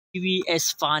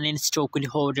VVS Finance token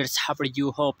holders, how are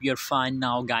you? Hope you're fine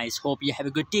now, guys. Hope you have a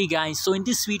good day, guys. So in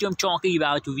this video I'm talking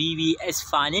about VVS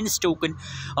Finance token.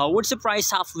 What's the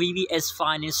price of VVS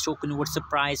Finance token? What's the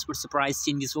price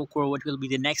changes occur? What will be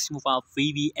the next move of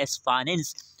VVS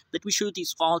Finance? Let me show you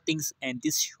these all things in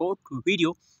this short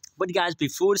video. But guys,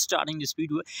 before starting this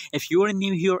video, if you are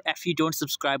new here, if you don't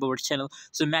subscribe our channel,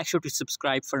 so make sure to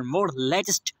subscribe for more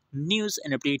latest news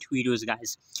and update videos,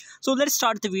 guys. So let's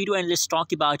start the video and let's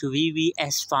talk about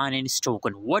VVS Finance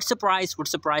token. What's the price?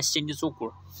 What's the price changes occur?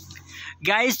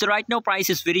 Guys, the right now price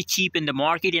is very cheap in the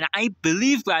market, and I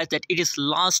believe, guys, that it is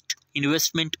last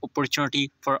investment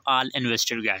opportunity for all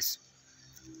investors, guys.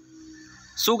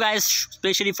 So guys,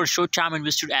 especially for short-term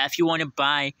investors, if you want to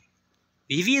buy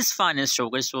VVS Finance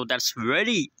token, so that's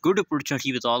very good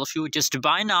opportunity with all of you. Just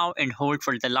buy now and hold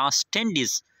for the last 10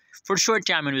 days. For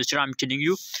short-term investor, I'm telling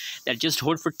you that just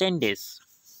hold for 10 days.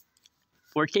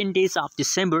 For 10 days of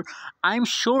December, I'm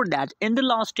sure that in the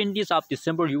last 10 days of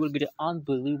December, you will get an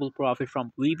unbelievable profit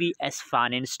from VVS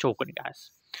Finance token,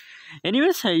 guys.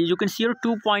 Anyways, you can see here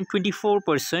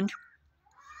 2.24%.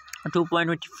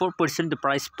 2.24% the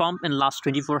price pump in last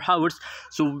 24 hours,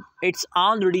 so it's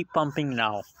already pumping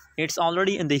now. It's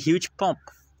already in the huge pump,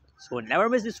 so never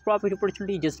miss this profit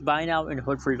opportunity. Just buy now and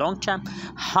hold for long time.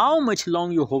 How much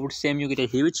long you hold, same you get a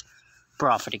huge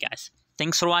profit, guys.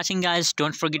 Thanks for watching, guys.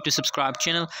 Don't forget to subscribe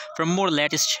channel for more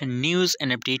latest news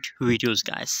and update videos,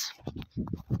 guys.